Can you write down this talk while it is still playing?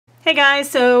Hey guys,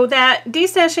 so that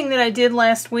destashing that I did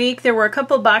last week, there were a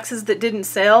couple of boxes that didn't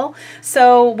sell.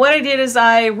 So what I did is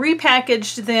I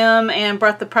repackaged them and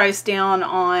brought the price down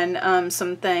on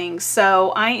some things.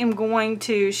 So I am going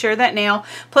to share that now.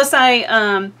 Plus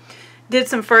I did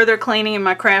some further cleaning in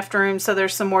my craft room, so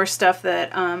there's some more stuff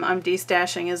that I'm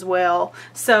destashing as well.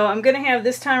 So I'm going to have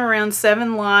this time around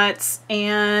 7 lots,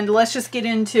 and let's just get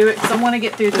into it because I want to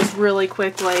get through this really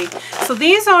quickly. So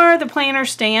these are the planner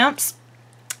stamps.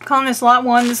 I'm calling this lot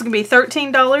 1. This is going to be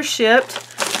 $13 shipped.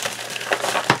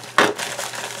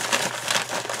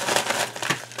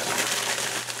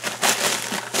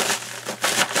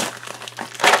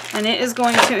 And it is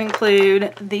going to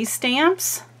include these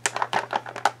stamps.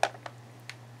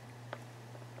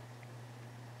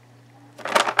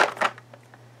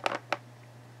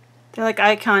 They're like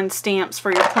icon stamps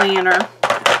for your planner.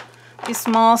 These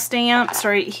small stamps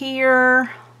right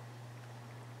here.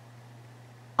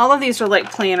 All of these are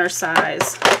like planner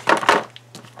size.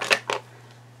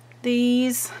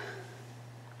 These.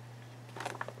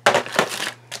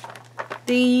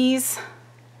 This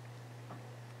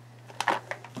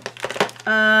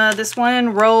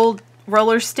one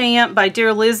roller stamp by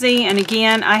Dear Lizzie, and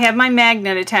again I have my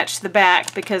magnet attached to the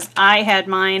back because I had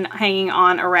mine hanging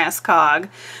on a Rascog.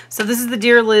 So this is the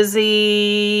Dear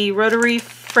Lizzie rotary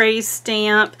phrase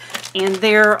stamp, and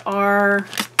there are,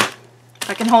 if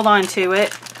I can hold on to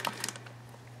it,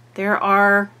 there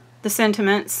are the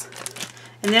sentiments.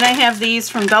 And then I have these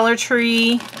from Dollar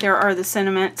Tree. There are the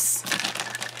sentiments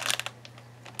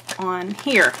on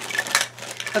here.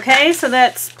 Okay, so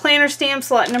that's planner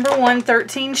stamps lot number 1,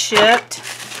 13 shipped.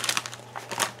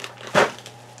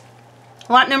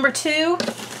 Lot number 2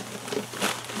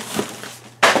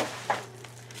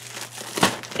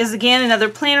 is again another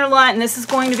planner lot, and this is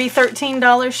going to be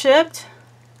 $13 shipped.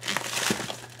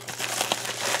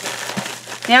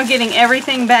 Now getting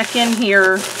everything back in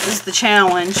here is the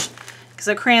challenge, because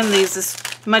I crammed these as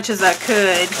much as I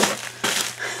could.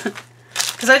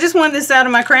 Because I just want this out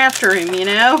of my craft room, you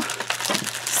know.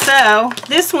 So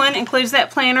this one includes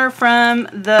that planner from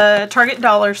the Target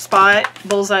Dollar Spot,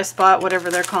 Bullseye Spot, whatever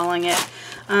they're calling it.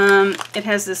 It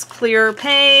has this clear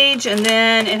page, and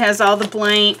then it has all the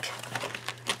blank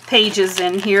pages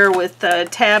in here with the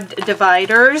tabbed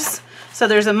dividers. So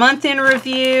there's a month in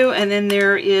review, and then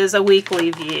there is a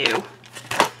weekly view.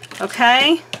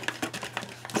 Okay,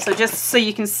 so just so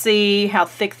you can see how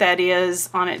thick that is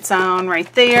on its own right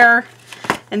there.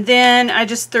 And then I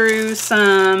just threw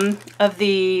some of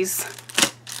these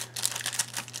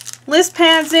list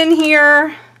pads in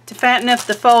here to fatten up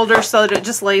the folder so that it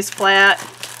just lays flat.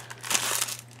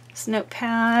 This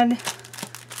notepad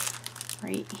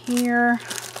right here.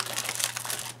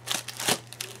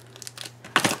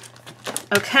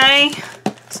 Okay,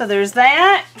 so there's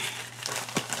that.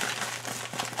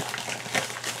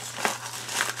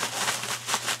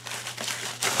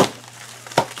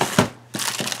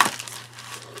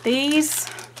 These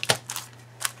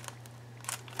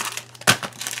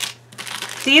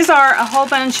are a whole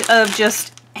bunch of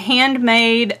just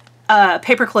handmade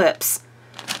paper clips.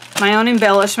 My own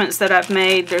embellishments that I've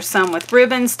made. There's some with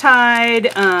ribbons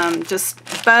tied, just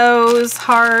bows,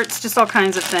 hearts, just all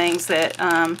kinds of things that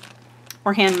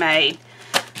were handmade.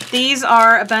 These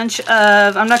are a bunch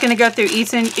of, I'm not going to go through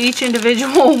each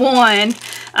individual one.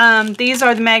 These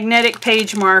are the magnetic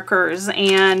page markers,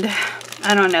 and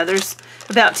I don't know, there's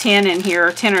about 10 in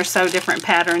here, 10 or so different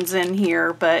patterns in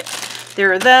here, but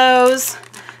there are those.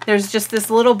 There's just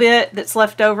this little bit that's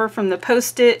left over from the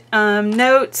Post-it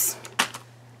notes.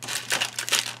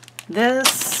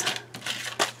 This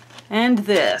and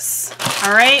this.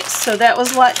 Alright, so that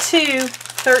was lot 2,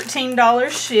 $13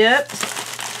 shipped.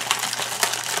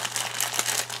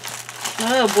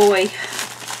 Oh boy.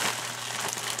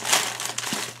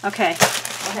 Okay,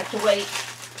 I'll have to wait.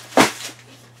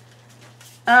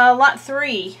 Lot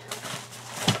 3.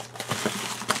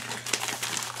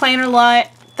 Planner lot,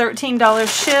 $13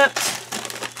 shipped.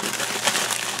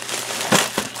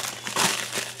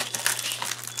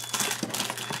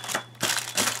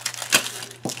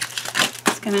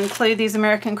 It's going to include these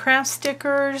American Craft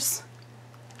stickers.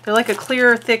 They're like a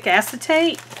clear, thick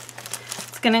acetate.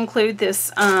 It's going to include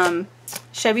this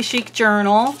Shabby Chic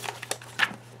journal.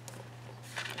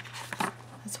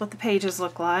 That's what the pages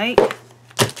look like.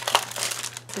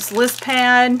 This list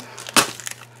pad.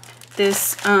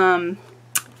 This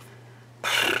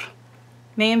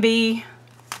Mamby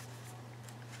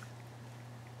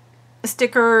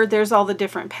sticker. There's all the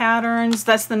different patterns.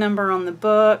 That's the number on the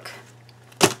book.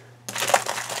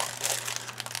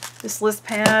 This list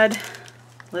pad,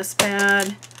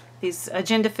 these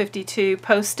Agenda 52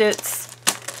 Post-its.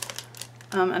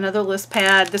 Another list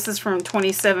pad. This is from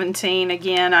 2017.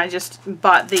 Again, I just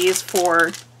bought these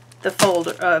for the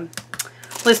folder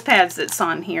list pads that's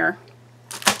on here.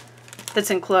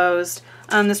 That's enclosed.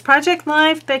 This Project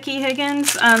Life, Becky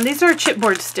Higgins. These are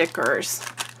chipboard stickers.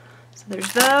 So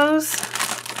there's those,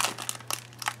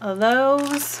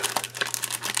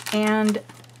 and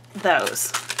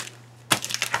those.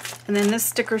 And then this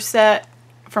sticker set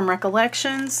from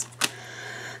Recollections.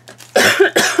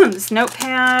 This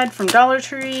notepad from Dollar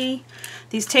Tree.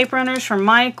 These tape runners from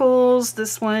Michaels.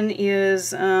 This one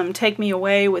is Take Me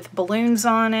Away with balloons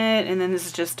on it. And then this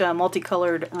is just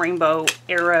multicolored rainbow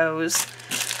arrows.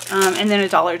 And then a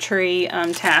Dollar Tree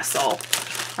tassel.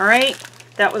 Alright,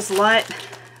 that was lot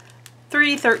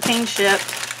 3, 13 shipped.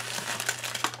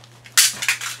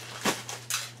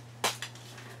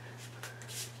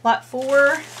 Lot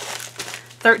 4,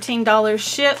 $13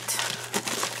 shipped.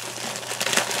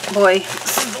 Boy,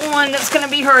 this is the one that's going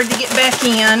to be hard to get back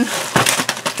in.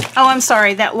 Oh, I'm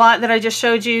sorry. That lot that I just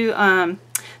showed you,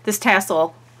 this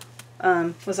tassel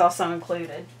was also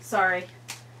included. Sorry.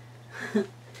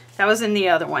 That was in the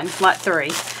other one, lot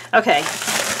 3. Okay,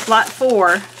 lot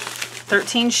 4,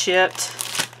 13 shipped.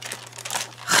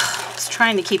 I was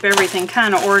trying to keep everything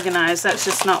kind of organized. That's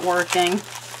just not working.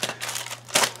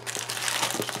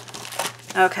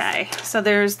 Okay, so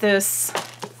there's this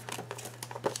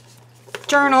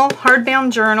journal,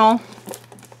 hardbound journal.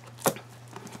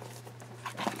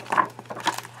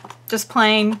 Just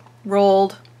plain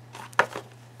rolled.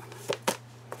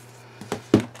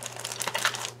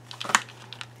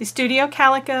 The Studio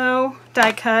Calico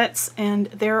die cuts, and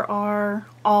there are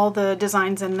all the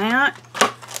designs in that.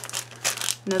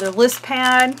 Another list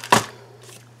pad,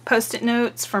 post-it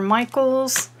notes from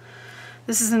Michaels.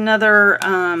 This is another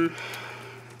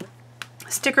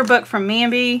sticker book from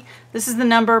Mamby. This is the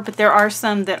number, but there are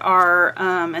some that are,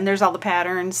 and there's all the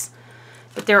patterns,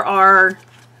 but there are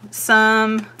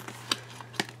some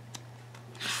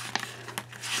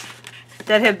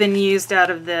that have been used out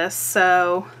of this,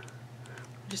 so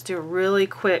just do a really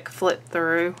quick flip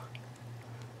through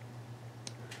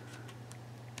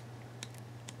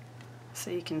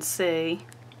so you can see.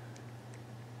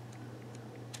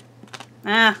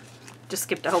 Just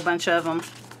skipped a whole bunch of them.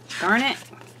 Darn it.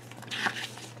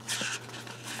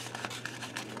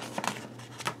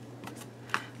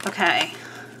 Okay.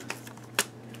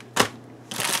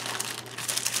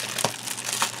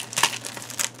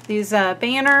 These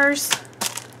banners,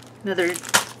 another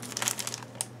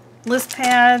list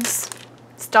pads,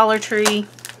 it's Dollar Tree,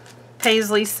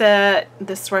 Paisley set,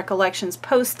 this Recollections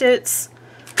Post-its,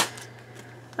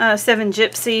 7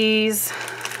 Gypsies,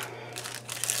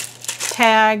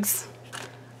 tags,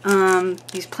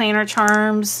 these planner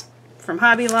charms from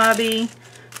Hobby Lobby,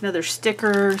 another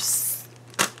stickers,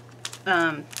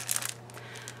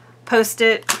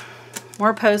 Post-it,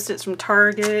 more Post-its from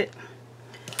Target,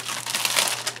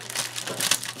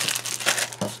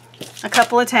 a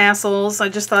couple of tassels. I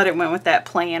just thought it went with that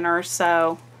planner,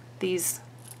 so this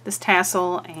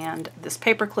tassel and this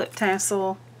paperclip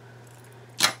tassel.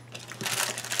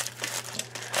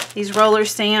 These roller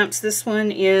stamps. This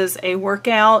one is a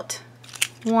workout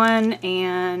one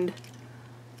and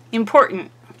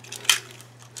important.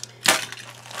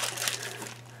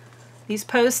 These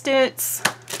Post-its.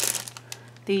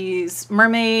 These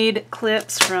mermaid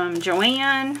clips from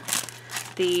Joanne.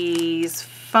 These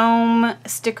foam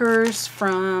stickers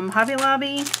from Hobby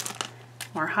Lobby.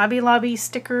 More Hobby Lobby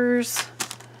stickers.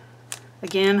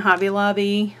 Again, Hobby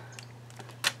Lobby.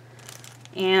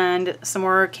 And some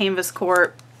more Canvas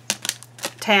Corp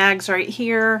tags right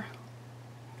here.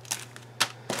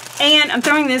 And I'm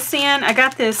throwing this in. I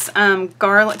got this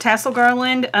tassel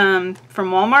garland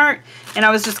from Walmart, and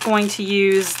I was just going to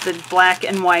use the black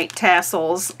and white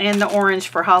tassels and the orange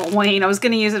for Halloween. I was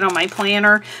going to use it on my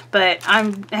planner, but I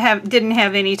didn't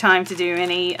have any time to do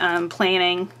any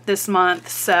planning this month,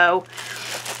 so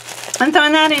I'm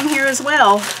throwing that in here as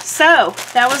well. So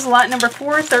that was lot number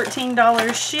 4,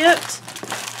 $13 shipped.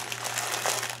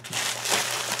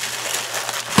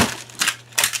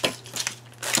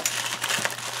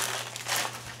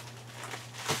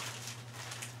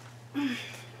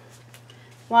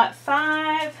 Lot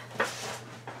 5.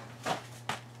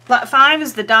 Lot 5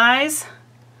 is the dies.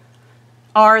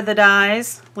 Are the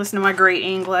dies. Listen to my great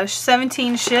English.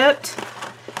 17 shipped.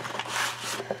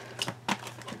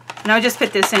 And I just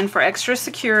put this in for extra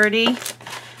security.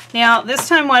 Now, this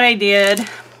time what I did,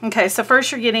 okay, so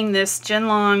first you're getting this Gen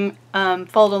Long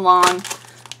fold-along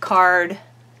card,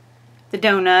 the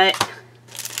donut,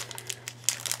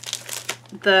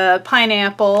 the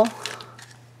pineapple.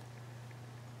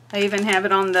 I even have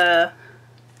it on the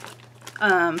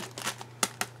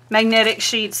magnetic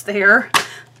sheets there.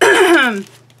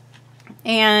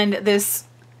 And this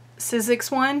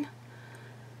Sizzix one,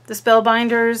 the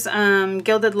Spellbinders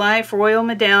Gilded Life Royal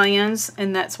Medallions,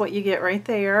 and that's what you get right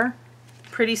there.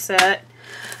 Pretty set.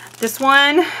 This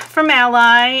one from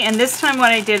Ally, and this time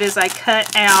what I did is I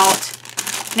cut out.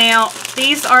 Now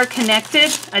these are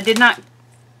connected. I did not,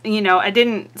 you know, I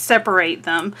didn't separate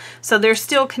them, so they're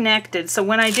still connected. So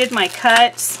when I did my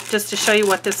cuts, just to show you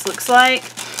what this looks like,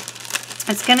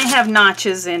 it's going to have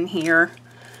notches in here.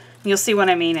 You'll see what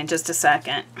I mean in just a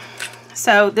second.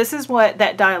 So this is what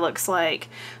that die looks like.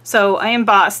 So I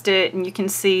embossed it, and you can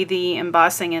see the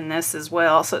embossing in this as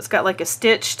well. So it's got like a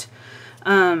stitched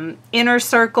inner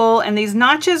circle, and these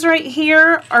notches right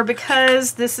here are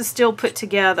because this is still put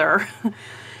together.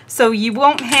 So you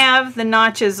won't have the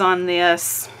notches on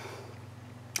this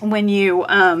when you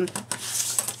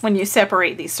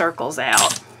separate these circles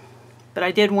out. But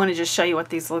I did want to just show you what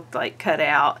these look like cut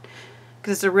out,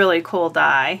 because it's a really cool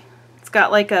die. It's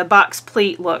got like a box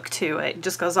pleat look to it. It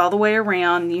just goes all the way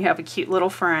around, and you have a cute little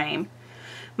frame,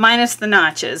 minus the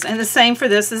notches. And the same for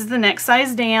this is the next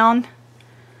size down.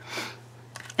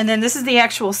 And then this is the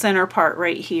actual center part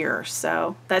right here.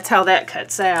 So that's how that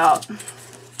cuts out.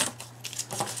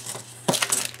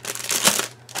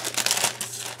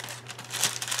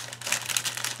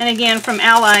 And again, from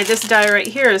Ally, this die right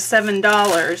here is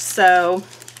 $7. So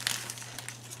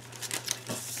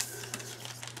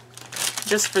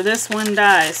just for this one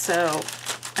die. So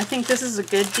I think this is a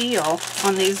good deal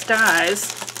on these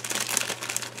dies.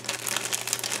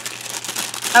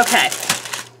 Okay.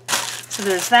 So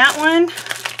there's that one.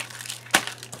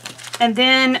 And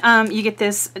then you get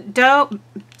this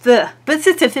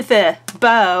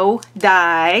bow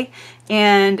die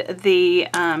and the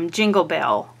jingle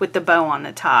bell with the bow on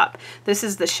the top. This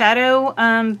is the shadow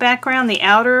background, the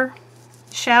outer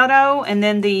shadow, and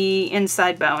then the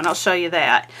inside bow, and I'll show you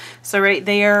that. So right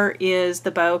there is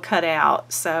the bow cut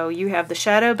out. So you have the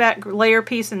shadow back layer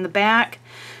piece in the back,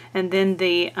 and then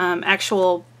the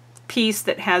actual piece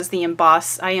that has the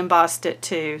emboss. I embossed it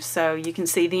too, so you can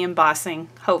see the embossing,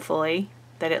 hopefully,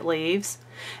 that it leaves.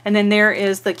 And then there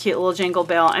is the cute little jingle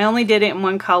bell. I only did it in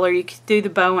one color. You could do the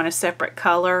bow in a separate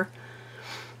color.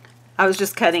 I was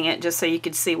just cutting it just so you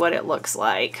could see what it looks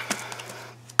like.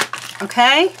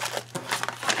 Okay,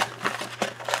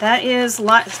 that is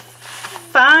lot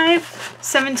 5,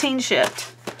 17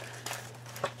 shipped.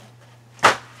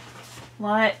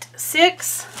 Lot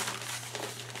 6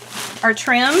 are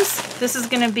trims. This is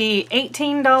going to be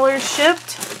 $18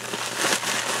 shipped.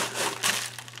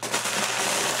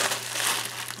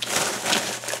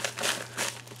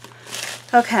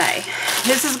 Okay,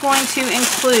 this is going to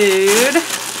include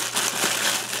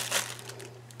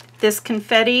this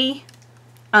confetti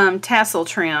tassel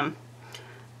trim.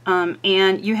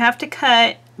 And you have to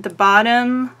cut the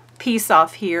bottom piece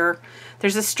off here.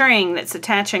 There's a string that's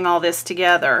attaching all this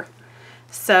together.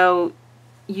 So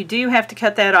you do have to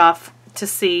cut that off to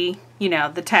see, you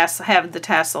know, the tassel, have the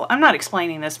tassel. I'm not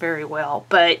explaining this very well,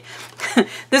 but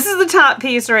this is the top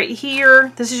piece right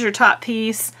here. This is your top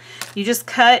piece. You just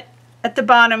cut at the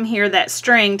bottom here that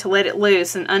string to let it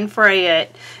loose and unfray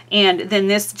it, and then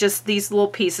this just these little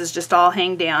pieces just all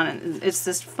hang down, and it's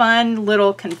this fun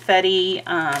little confetti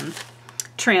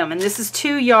trim, and this is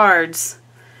 2 yards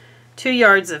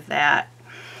of that.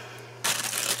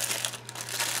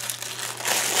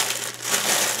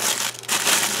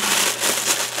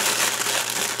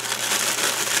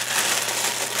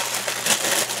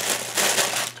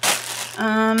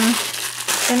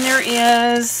 Then there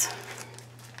is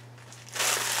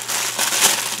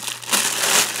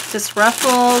this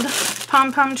ruffled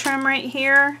pom-pom trim right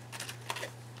here.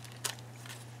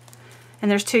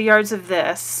 And there's 2 yards of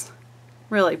this.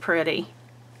 Really pretty.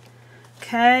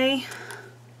 Okay.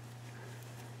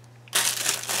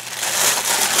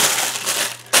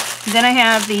 Then I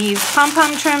have these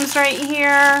pom-pom trims right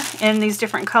here in these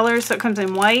different colors. So it comes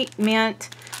in white, mint,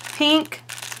 pink,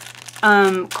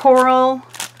 coral,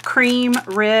 cream,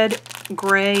 red,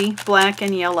 gray, black,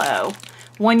 and yellow.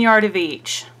 1 yard of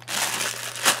each.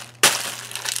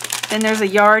 Then there's a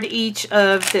yard each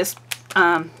of this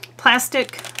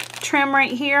plastic trim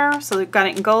right here. So we've got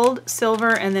it in gold, silver,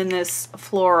 and then this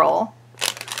floral.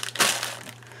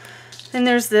 Then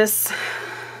there's this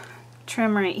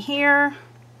trim right here.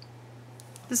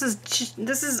 This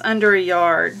is under a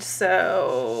yard,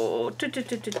 so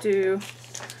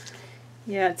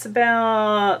yeah, it's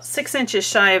about 6 inches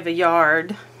shy of a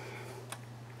yard.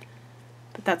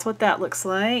 But that's what that looks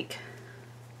like.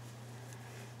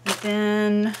 And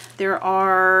then there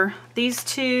are these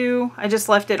two. I just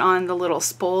left it on the little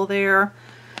spool there.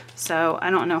 So I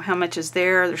don't know how much is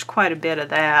there. There's quite a bit of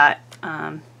that.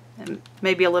 And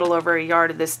maybe a little over a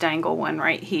yard of this dangle one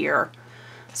right here.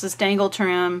 This is dangle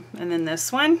trim, and then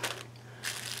this one.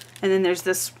 And then there's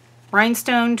this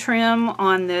rhinestone trim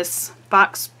on this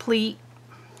box pleat.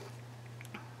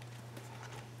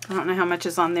 I don't know how much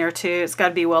is on there too. It's got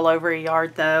to be well over a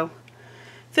yard though.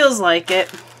 Feels like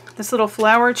it. This little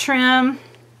flower trim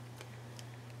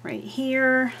right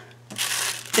here.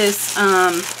 This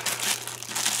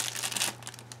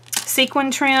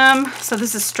sequin trim. So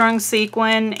this is strung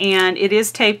sequin, and it is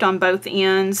taped on both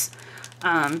ends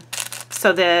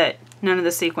so that none of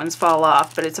the sequins fall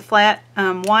off. But it's a flat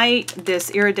white, this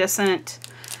iridescent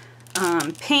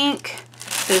pink,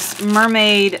 this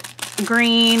mermaid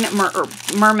green,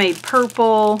 mermaid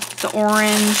purple, the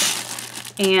orange,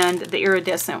 and the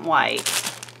iridescent white.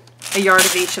 A yard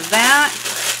of each of that.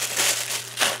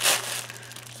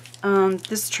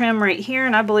 This trim right here,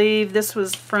 and I believe this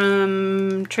was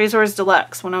from Trésors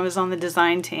Deluxe when I was on the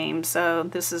design team, so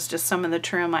this is just some of the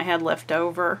trim I had left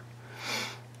over.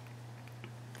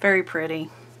 Very pretty.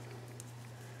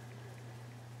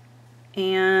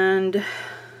 And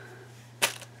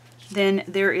then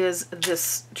there is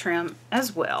this trim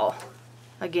as well.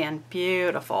 Again,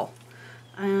 beautiful.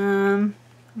 I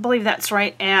believe that's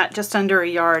right at just under a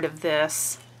yard of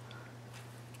this.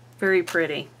 Very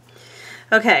pretty.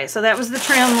 Okay, so that was the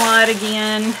trim lot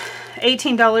again.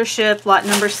 $18 shipped, lot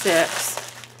number 6.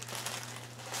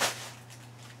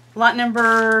 Lot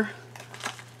number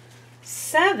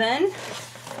 7.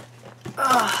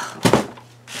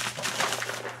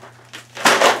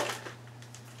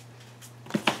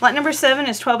 Lot number 7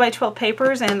 is 12 by 12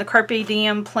 papers and the Carpe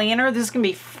Diem Planner. This is going to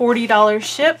be $40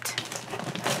 shipped.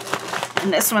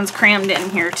 And this one's crammed in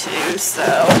here too,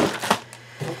 so...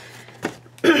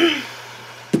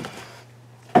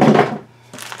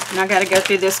 And I got to go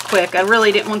through this quick. I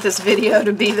really didn't want this video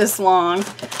to be this long.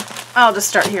 I'll just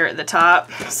start here at the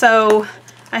top. So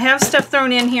I have stuff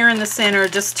thrown in here in the center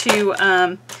just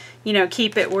to, you know,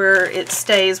 keep it where it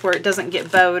stays, where it doesn't get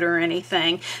bowed or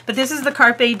anything. But this is the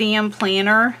Carpe Diem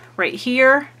Planner right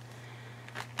here.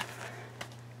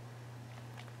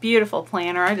 Beautiful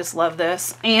planner. I just love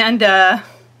this. And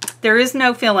there is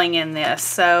no filling in this,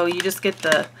 so you just get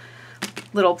the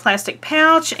little plastic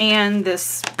pouch and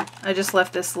this. I just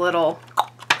left this little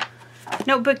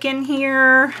notebook in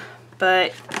here,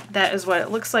 but that is what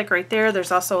it looks like right there.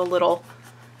 There's also a little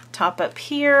top up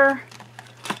here.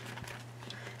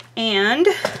 And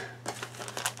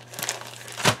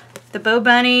the Bow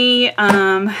Bunny,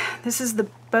 this is the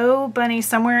Bow Bunny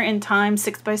Somewhere in Time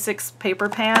 6x6 paper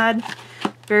pad.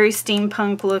 Very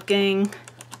steampunk looking.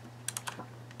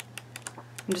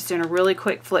 I'm just doing a really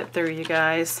quick flip through, you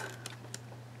guys.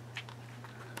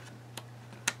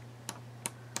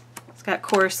 It's got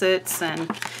corsets, and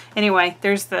anyway,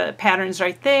 there's the patterns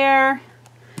right there.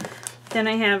 Then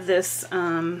I have this,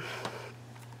 can't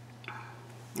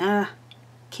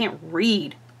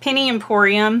read, Penny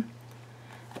Emporium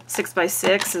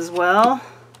 6x6 as well.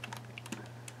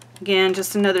 Again,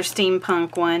 just another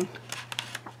steampunk one.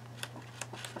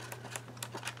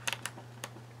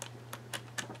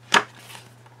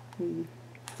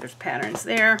 There's patterns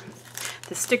there.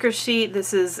 The sticker sheet,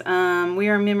 this is We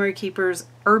Are Memory Keepers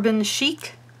Urban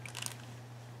Chic.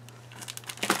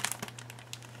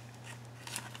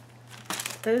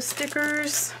 Those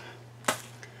stickers.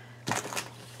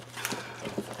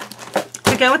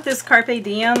 To go with this Carpe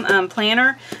Diem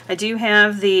planner, I do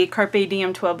have the Carpe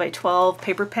Diem 12 by 12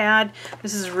 paper pad.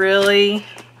 This is really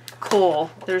cool.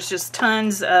 There's just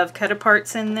tons of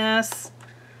cut-aparts in this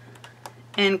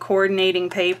and coordinating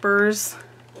papers.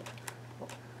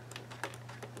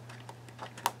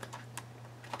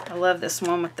 I love this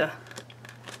one with the,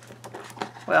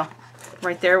 well,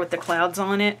 right there with the clouds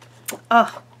on it.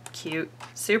 Oh, cute.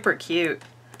 Super cute.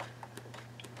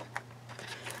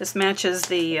 This matches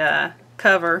the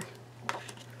cover.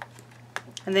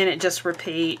 And then it just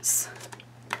repeats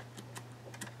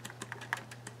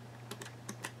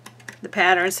the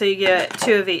pattern. So you get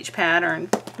 2 of each pattern.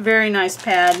 Very nice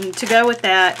pad. And to go with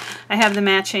that, I have the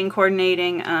matching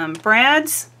coordinating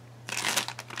brads.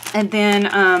 And then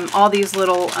all these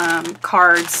little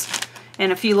cards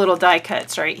and a few little die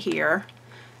cuts right here.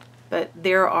 But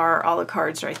there are all the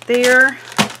cards right there.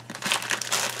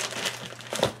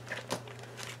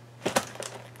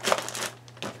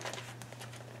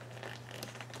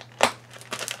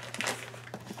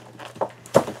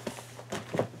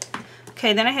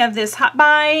 Okay, then I have this Hot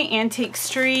Buy Antique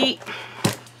Street.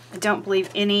 I don't believe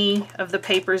any of the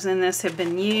papers in this have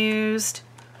been used.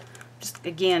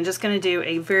 Again, just going to do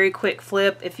a very quick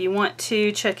flip. If you want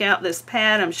to check out this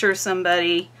pad, I'm sure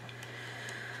somebody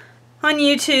on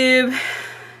YouTube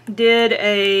did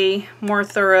a more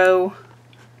thorough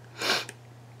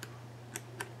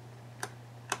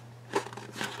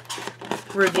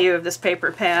review of this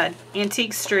paper pad.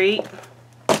 Antique Street,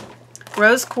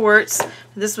 rose quartz.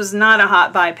 This was not a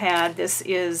hot buy pad. This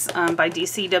is by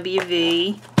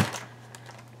DCWV.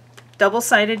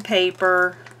 Double-sided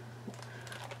paper.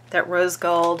 That rose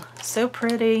gold, so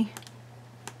pretty.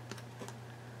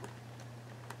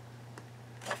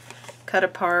 Cut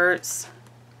aparts.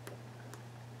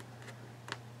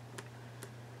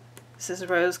 This is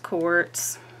rose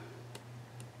quartz.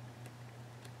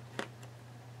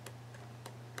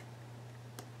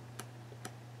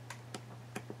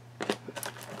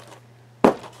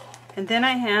 And then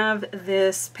I have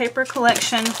this paper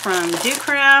collection from Do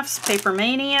Crafts, Paper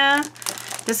Mania.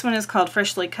 This one is called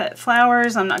Freshly Cut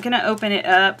Flowers. I'm not going to open it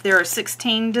up. There are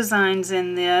 16 designs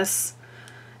in this,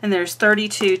 and there's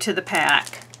 32 to the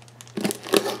pack.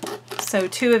 So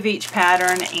 2 of each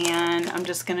pattern, and I'm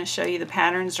just going to show you the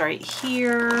patterns right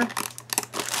here.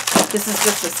 This is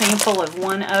just a sample of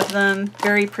one of them.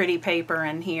 Very pretty paper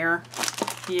in here.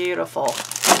 Beautiful.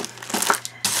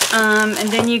 And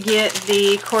then you get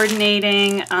the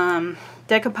coordinating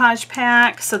decoupage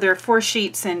pack. So there are 4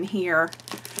 sheets in here.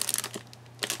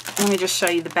 Let me just show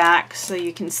you the back so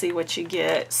you can see what you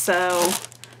get. So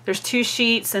there's 2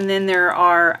 sheets, and then there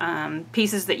are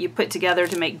pieces that you put together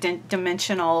to make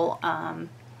dimensional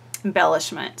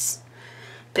embellishments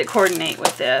that coordinate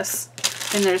with this.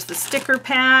 Then there's the sticker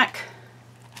pack.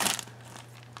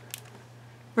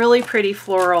 Really pretty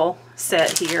floral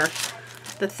set here.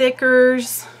 The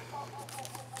thickers.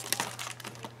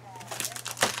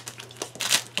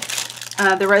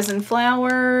 The resin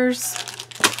flowers.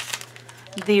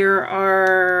 There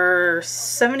are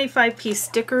 75 piece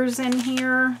stickers in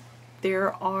here.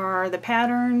 There are the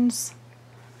patterns.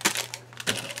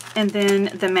 And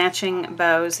then the matching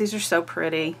bows. These are so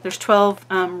pretty. There's 12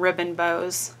 ribbon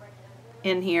bows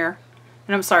in here.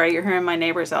 And I'm sorry, you're hearing my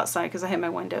neighbors outside because I have my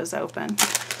windows open.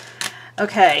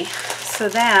 Okay, so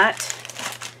that,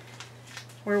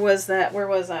 where was that? Where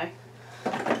was I?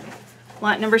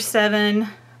 Lot number 7,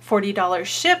 $40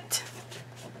 shipped.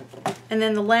 And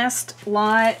then the last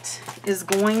lot is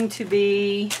going to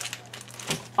be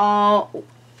all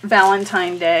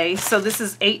Valentine's Day. So this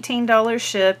is $18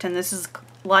 shipped, and this is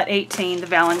lot 18, the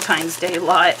Valentine's Day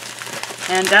lot.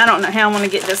 And I don't know how I'm going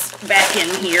to get this back in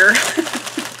here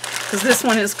because this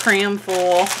one is cram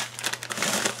full.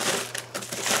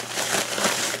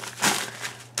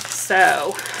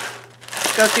 So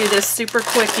go through this super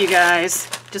quick, you guys.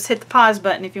 Just hit the pause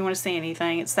button if you want to see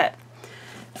anything. It's that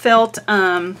felt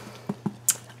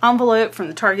envelope from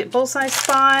the Target Bullseye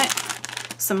Spot,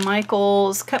 some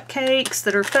Michael's cupcakes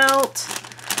that are felt,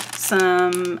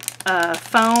 some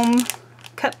foam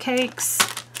cupcakes,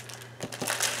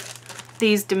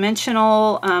 these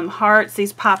dimensional hearts,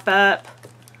 these pop up,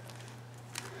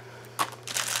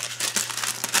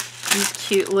 these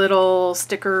cute little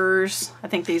stickers. I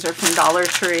think these are from Dollar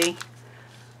Tree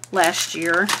last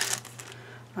year.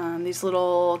 These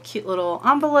little cute little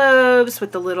envelopes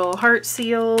with the little heart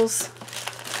seals.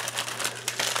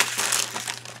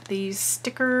 These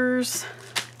stickers,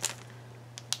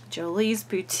 Jolie's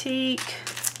Boutique,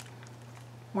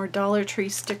 more Dollar Tree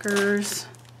stickers.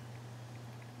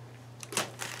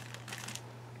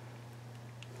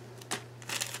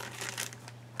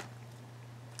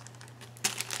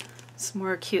 Some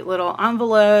more cute little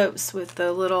envelopes with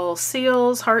the little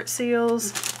seals, heart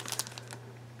seals.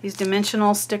 These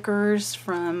dimensional stickers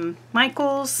from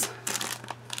Michael's,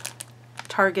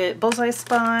 Target Bullseye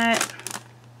Spot,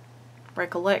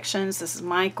 Recollections. This is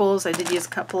Michael's. I did use a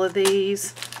couple of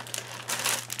these.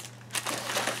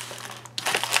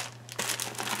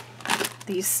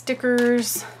 These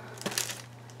stickers,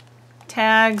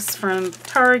 tags from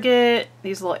Target,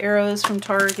 these little arrows from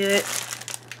Target,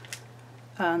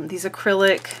 these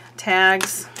acrylic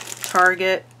tags,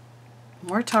 Target,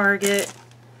 more Target,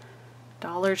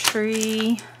 Dollar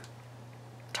Tree,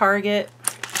 Target.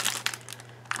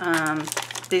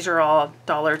 These are all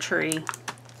Dollar Tree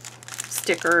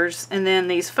stickers. And then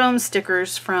these foam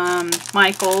stickers from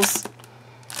Michael's.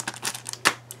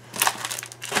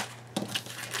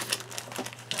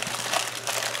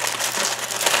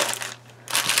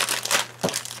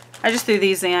 I just threw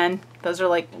these in. Those are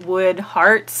like wood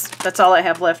hearts. That's all I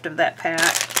have left of that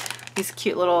pack. These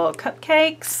cute little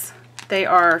cupcakes. They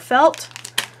are felt.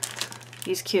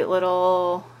 These cute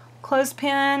little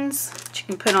clothespins that you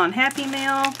can put on Happy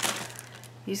Meal.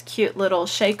 These cute little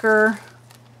shaker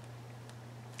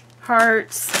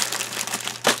hearts.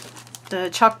 The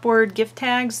chalkboard gift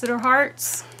tags that are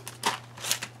hearts.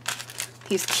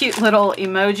 these cute little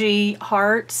emoji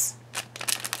hearts.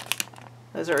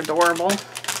 Those are adorable.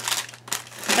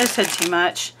 I just had too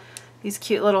much. These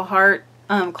cute little heart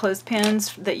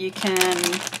clothespins that you can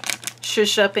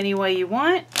shush up any way you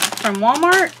want from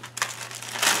Walmart.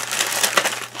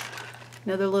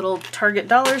 Another little Target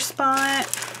dollar spot.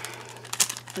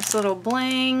 This little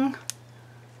bling.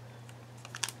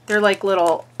 They're like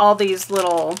little, all these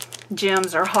little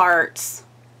gems or hearts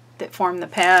that form the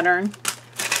pattern.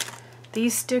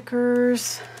 These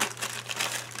stickers.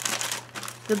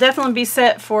 They'll definitely be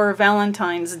set for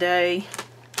Valentine's Day.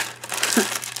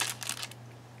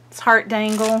 It's Heart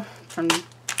Dangle from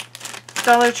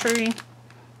Dollar Tree.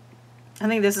 I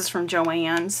think this is from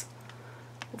Joann's.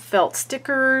 Felt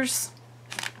stickers.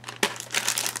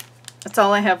 That's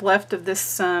all I have left of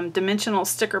this dimensional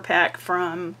sticker pack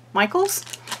from Michaels.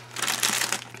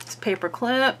 It's paper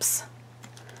clips.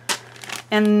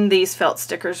 And these felt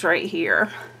stickers right here.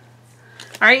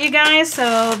 Alright, you guys,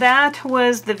 so that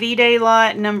was the V-Day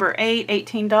lot number 8,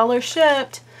 $18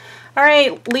 shipped.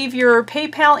 Alright, leave your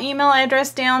PayPal email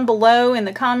address down below in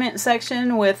the comment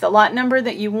section with the lot number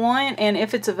that you want, and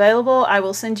if it's available, I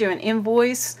will send you an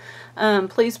invoice.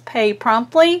 Please pay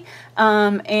promptly,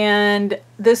 and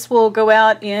this will go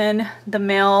out in the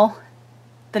mail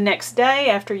the next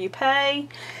day after you pay.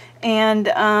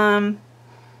 And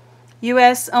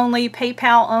US only,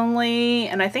 PayPal only,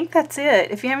 and I think that's it.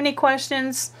 If you have any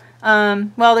questions,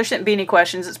 well, there shouldn't be any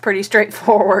questions. It's pretty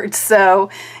straightforward.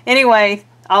 So anyway,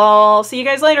 I'll see you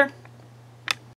guys later.